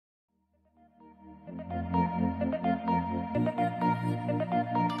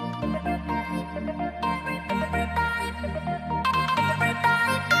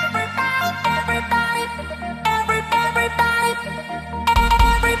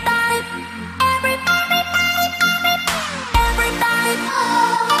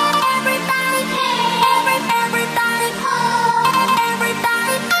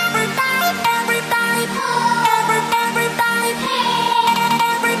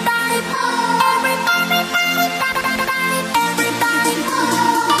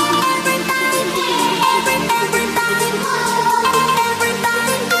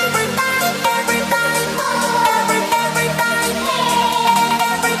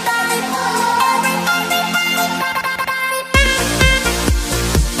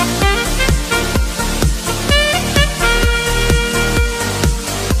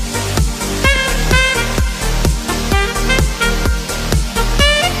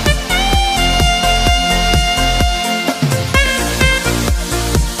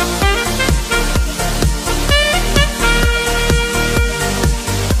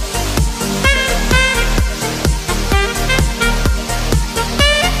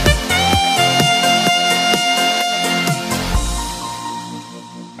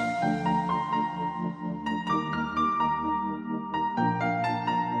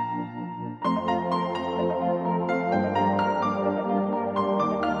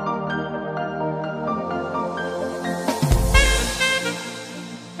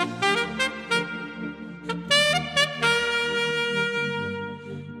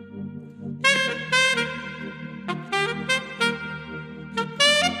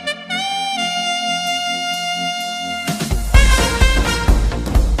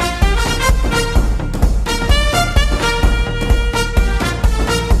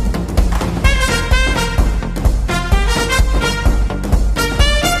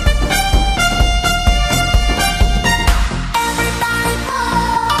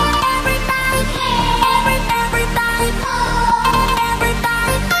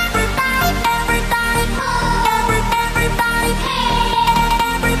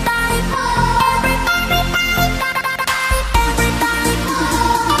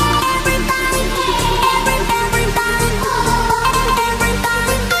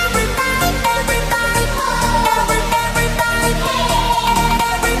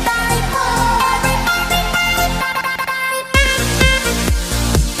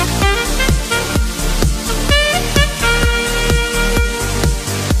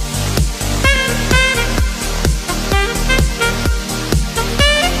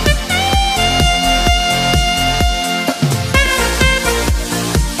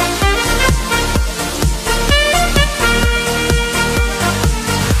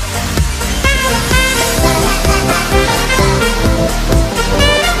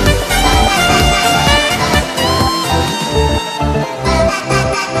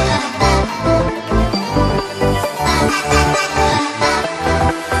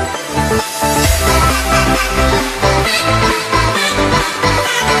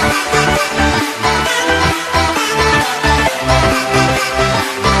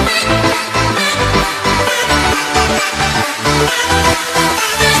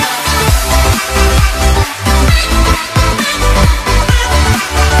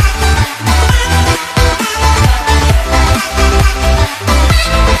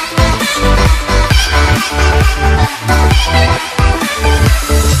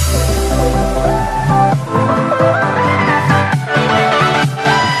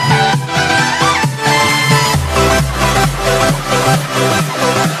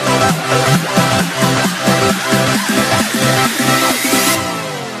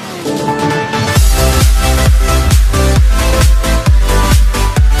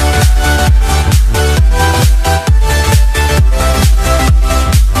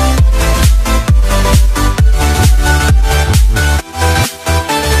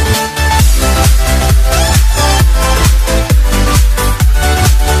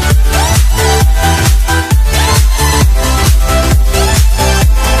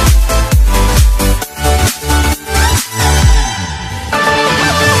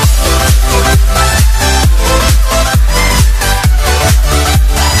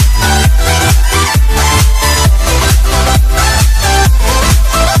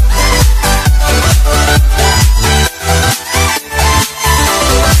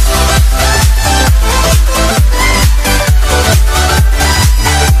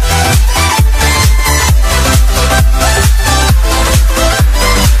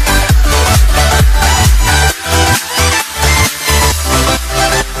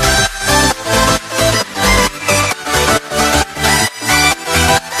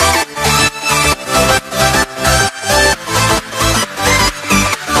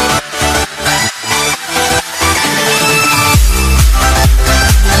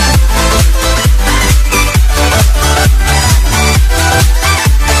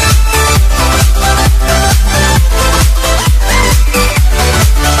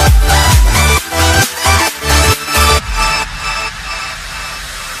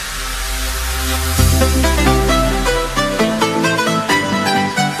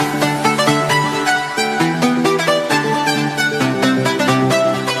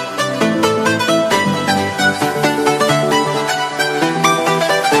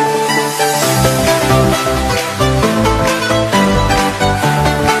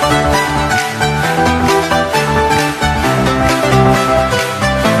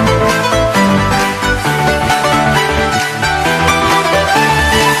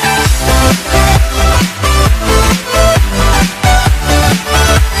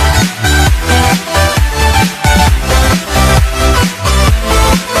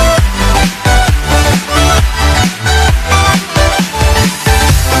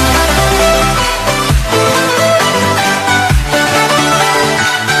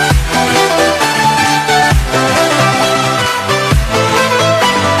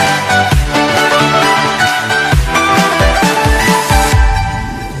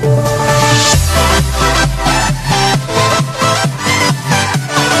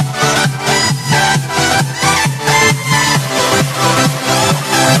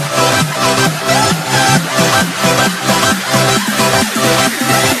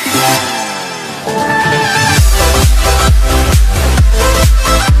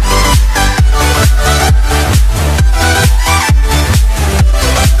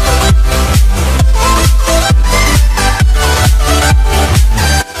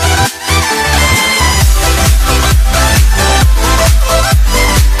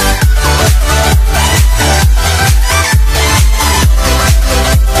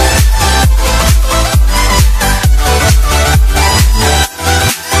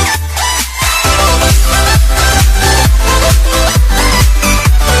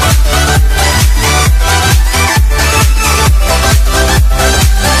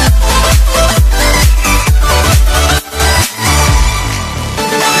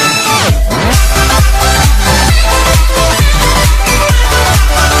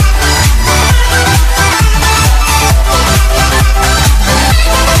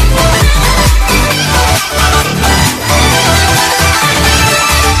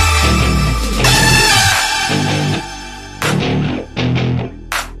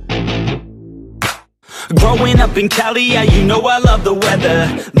Growing up in Cali, yeah, you know I love the weather.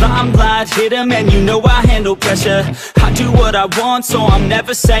 Limelight hit 'em and you know I handle pressure. I do what I want, so I'm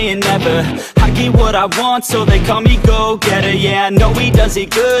never saying never. I get what I want, so they call me go-getter. Yeah, I know he does it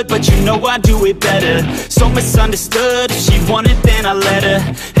good, but you know I do it better. So misunderstood, if she wanted then I let her.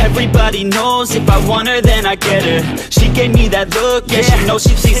 Everybody knows if I want her then I get her. She gave me that look, yeah, she knows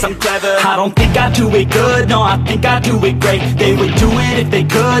she thinks I'm clever. I don't think I do it good, no, I think I do it great. They would do it if they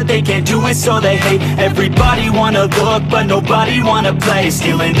could, they can't do it so they hate. Everybody wanna look, but nobody wanna play.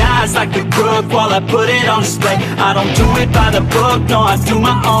 Stealing eyes like a crook while I put it on display. I don't do it by the book, no, I do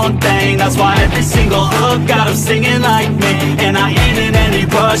my own thing. That's why every single hook got them singing like me. And I ain't in any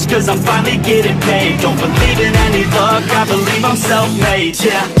rush, cause I'm finally getting paid. Don't believe in any luck, I believe I'm self-made,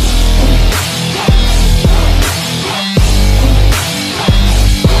 yeah.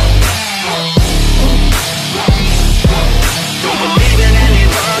 Don't believe in any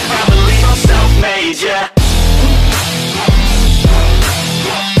luck, I believe I'm self-made, yeah.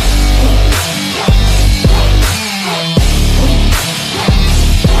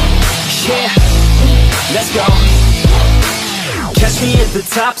 Let's go. Catch me at the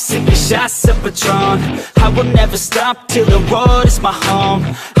top, sipping shots of Patron. I will never stop till the road is my home.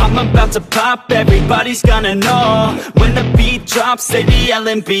 I'm about to pop, everybody's gonna know. When the beat drops, they be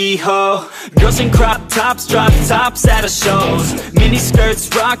yelling B-ho. Girls in crop tops, drop tops at our shows. Mini skirts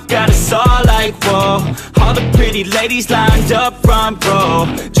rock, got us all like whoa. All the pretty ladies lined up front row.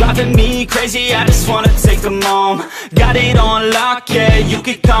 Driving me crazy, I just wanna take them home. Got it on lock, yeah, you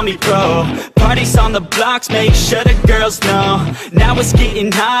could call me pro. Parties on the blocks, make sure the girls know. Now it's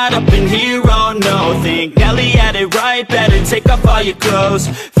getting hot up in here, oh no. Think Nelly had it right, better take off all your clothes.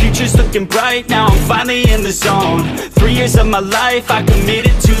 Future's looking bright, now I'm finally in the zone. 3 years of my life, I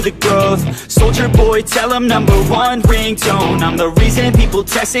committed to the growth. Soldier boy, tell 'em #1 ringtone. I'm the reason people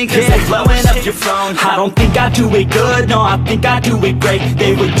texting, cause they're blowing up your phone. I don't think I do it good, no, I think I do it great.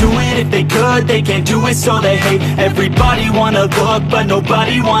 They would do it if they could, they can't do it so they hate. Everybody wanna look, but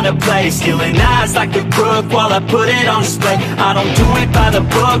nobody wanna play. Stealing eyes like a crook while I put it on display. I don't do it by the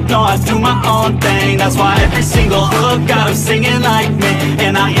book, no, I do my own thing. That's why every single hook got them singing like me.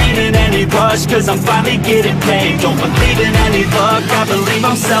 And I ain't in any rush, cause I'm finally getting paid. Don't believe in any luck, I believe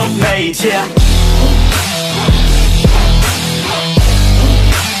I'm self-made, yeah.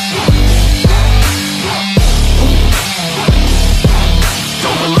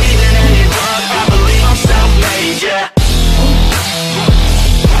 Don't believe in any luck, I believe I'm self-made, yeah.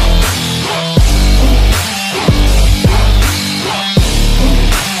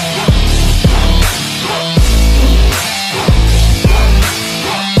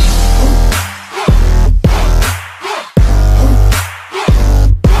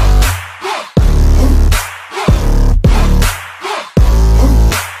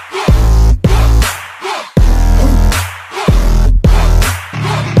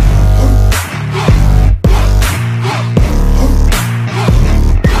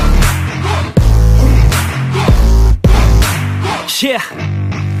 Yeah,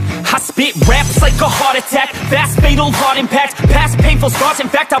 I spit raps like a heart attack. Fast, fatal, hard impact. Past painful scars, in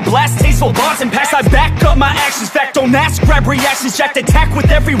fact, I blast tasteful bars and packs. I back up my actions, fact, don't ask, grab reactions, jacked. Attack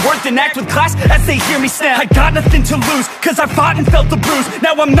with every word, then act with class as they hear me snap. I got nothing to lose, cause I fought and felt the bruise.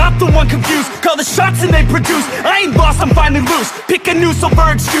 Now I'm not the one confused, call the shots and they produce. I ain't lost, I'm finally loose. Pick a new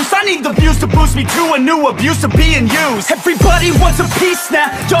silver excuse, I need the views to boost me to a new abuse of being used. Everybody wants a piece now,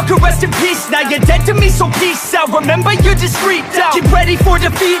 y'all can rest in peace now. You're dead to me, so peace out. Remember, you're just freaked out. Get ready for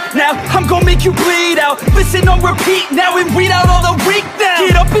defeat now, I'm gonna make you bleed out. Listen on repeat now and weed out all the weak now.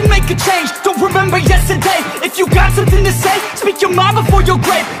 Get up and make a change, don't remember yesterday. If you got something to say, speak your mind before your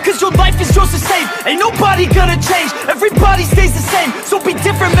grave. Cause your life is yours to save, ain't nobody gonna change. Everybody stays the same, so be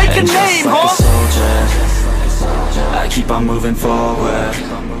different, make a name, like a soldier, I keep on moving forward,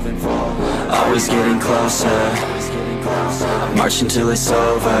 always getting closer. I march until it's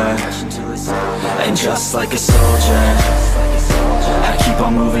over. And just like a soldier, I keep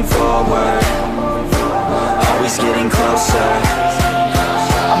on moving forward, always getting closer.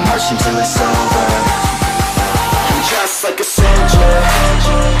 I march until it's over. And just like a soldier,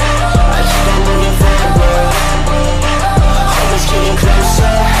 I keep on moving forward, always getting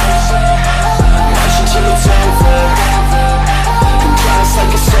closer. March until it's over. And just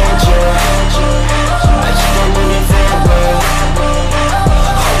like a soldier, I keep on moving forward,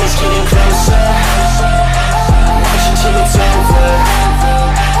 always getting closer. March until it's over.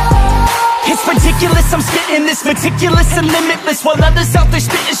 It's ridiculous ridiculous, I'm spitting this meticulous and limitless, while others out there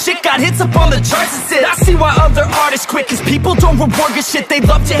spitting shit got hits up on the charts and shit. I see why other artists quit, cause people don't reward good shit. They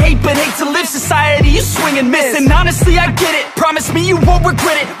love to hate but hate to live. Society, you swing and miss. And honestly, I get it, promise me you won't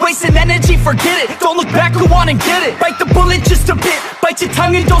regret it. Wasting energy, forget it, don't look back, go on and get it. Bite the bullet just a bit, bite your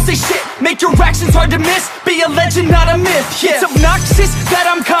tongue and don't say shit. Make your actions hard to miss, be a legend, not a myth. It's obnoxious that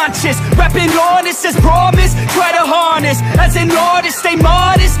I'm conscious, rapping honest as promise. Try to harness, as an artist, stay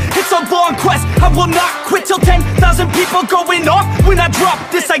modest. It's a long quest, I will not quit till 10,000 people going off when I drop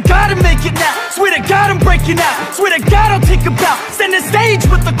this. I gotta make it now, swear to God I'm breaking out. Swear to God I'll take a bow, stand the stage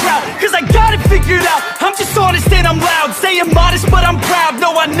with the crowd, cause I got it figured out. I'm just honest and I'm loud, saying modest but I'm proud.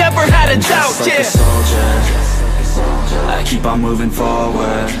 No, I never had a doubt, just like a soldier, I keep on moving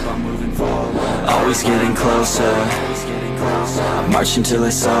forward, always getting closer. I'm marching till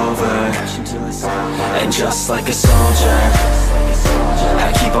it's over. And just like a soldier,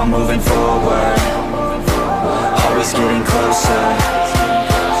 I keep on moving forward, always getting closer.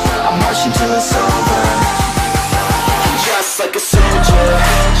 I'm marching till it's over. And just like a soldier,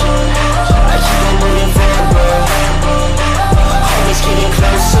 I keep on moving forward, always getting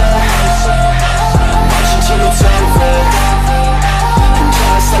closer. I'm marching till it's over. And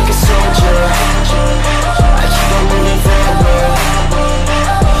just like a soldier, I keep on moving forward,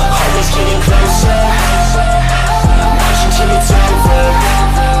 always getting closer. I'm marching till it's over.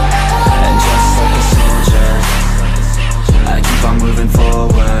 And just like a soldier, I keep on moving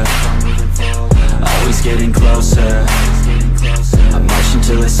forward, always getting closer. I'm marching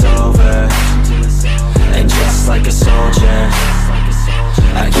till it's over. And just like a soldier,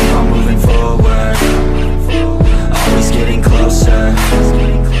 I keep on moving forward, always getting closer.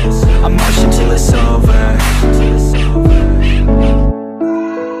 I'm marching till it's over.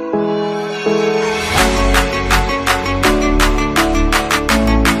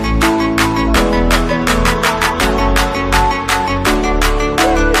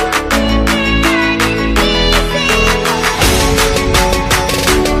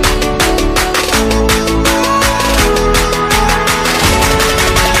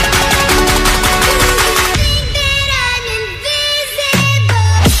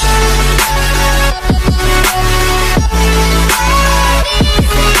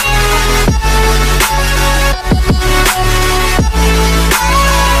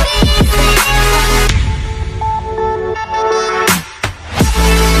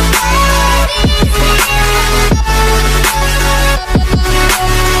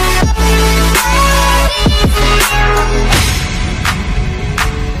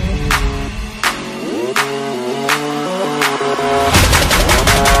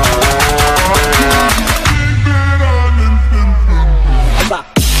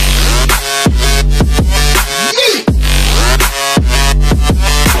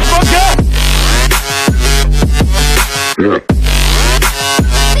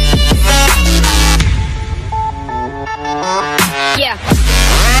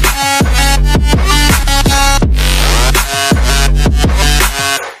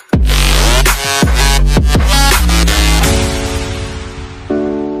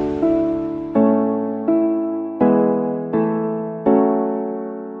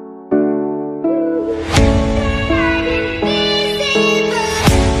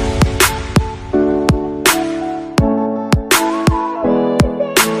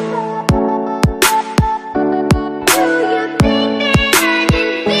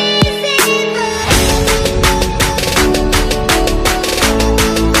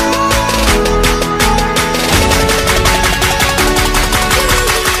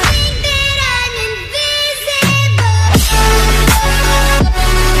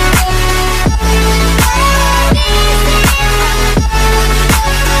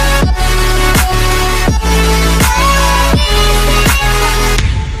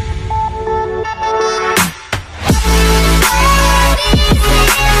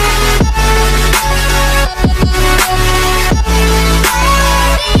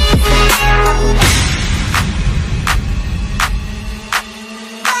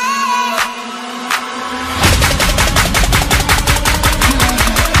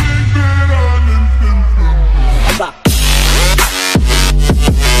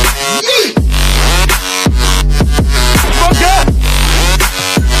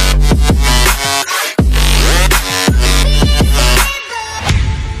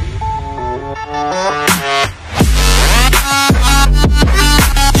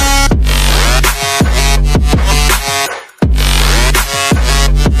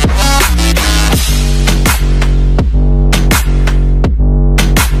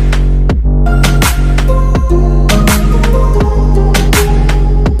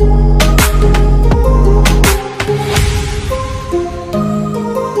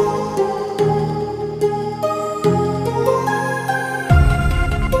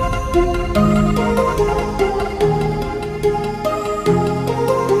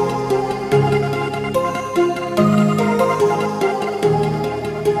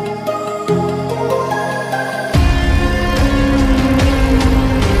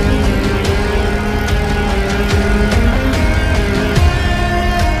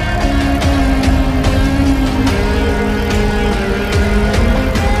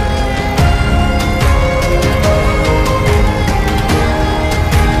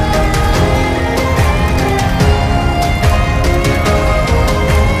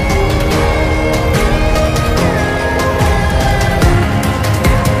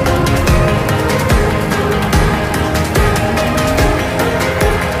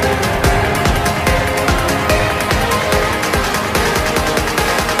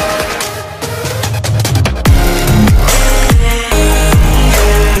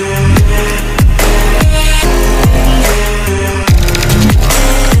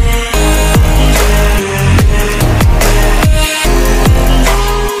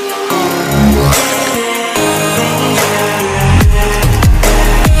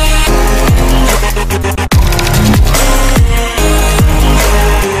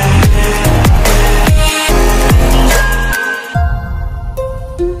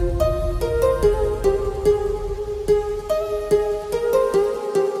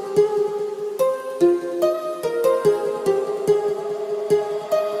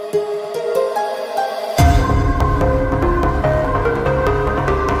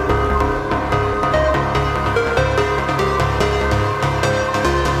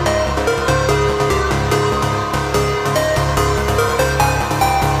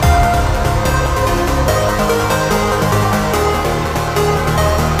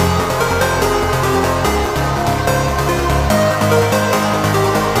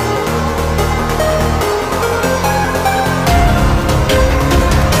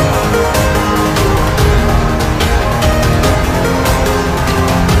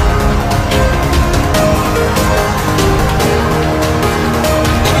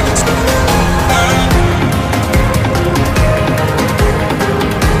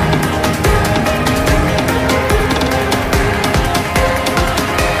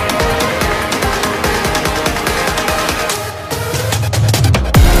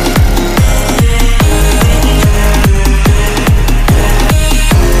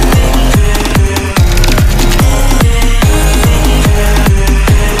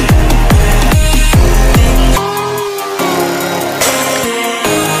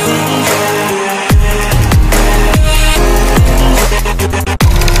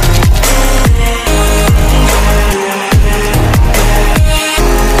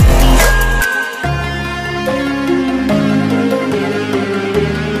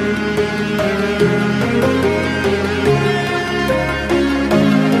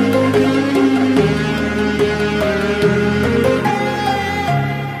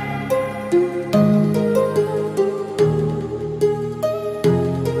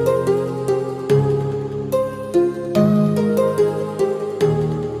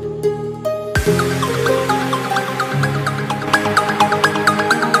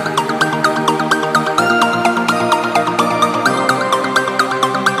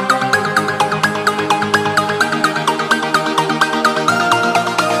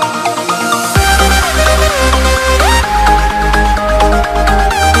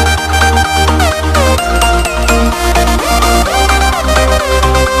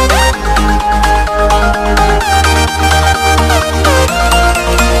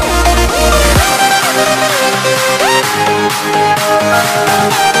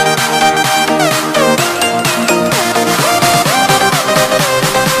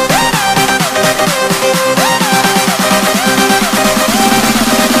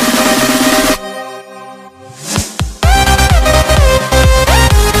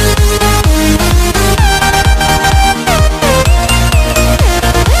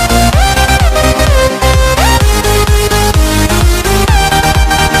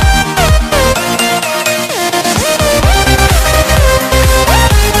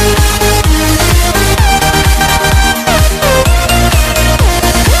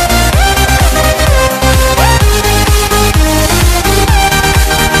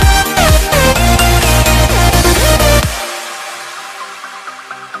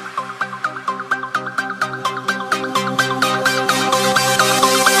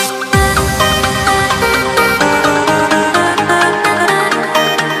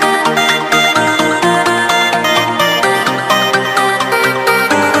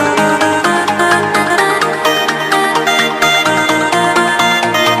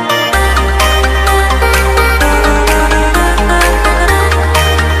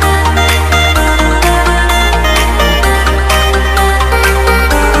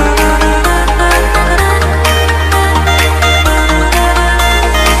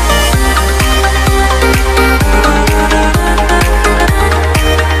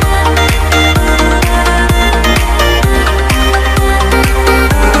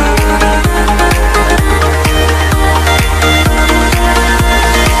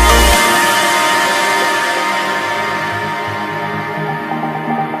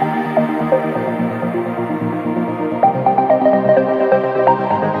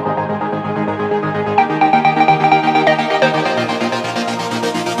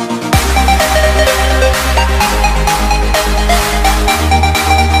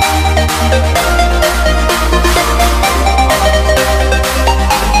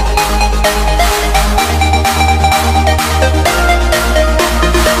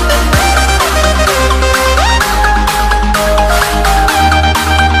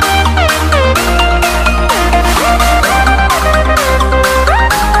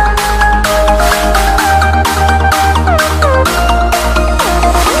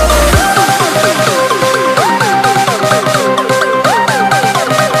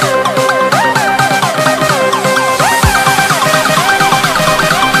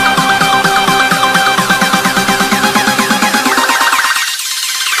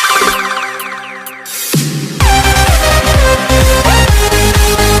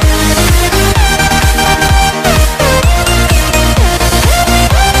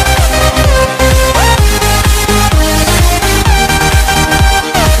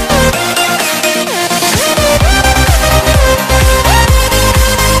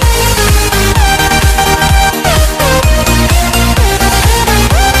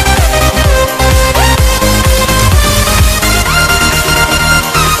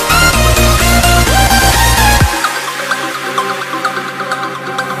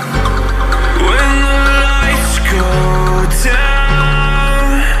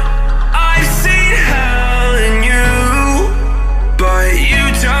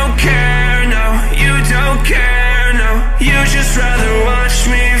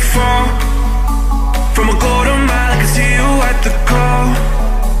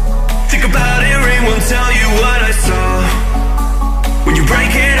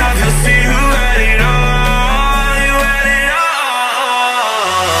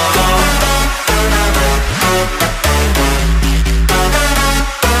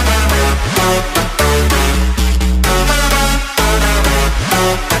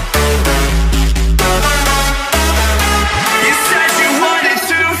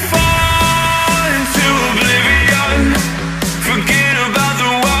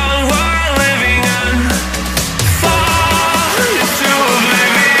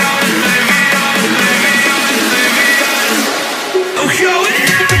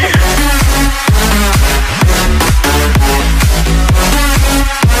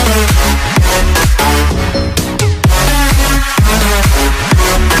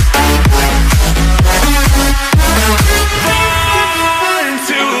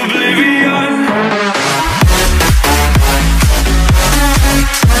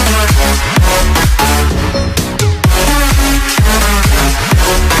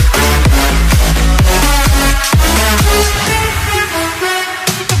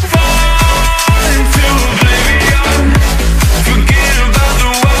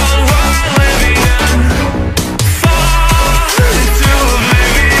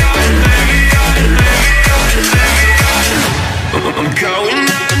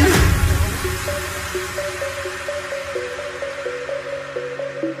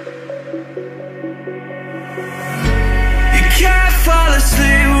 You can't fall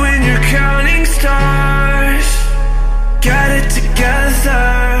asleep when you're counting stars. Get it together.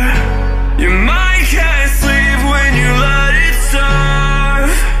 Your mind can't sleep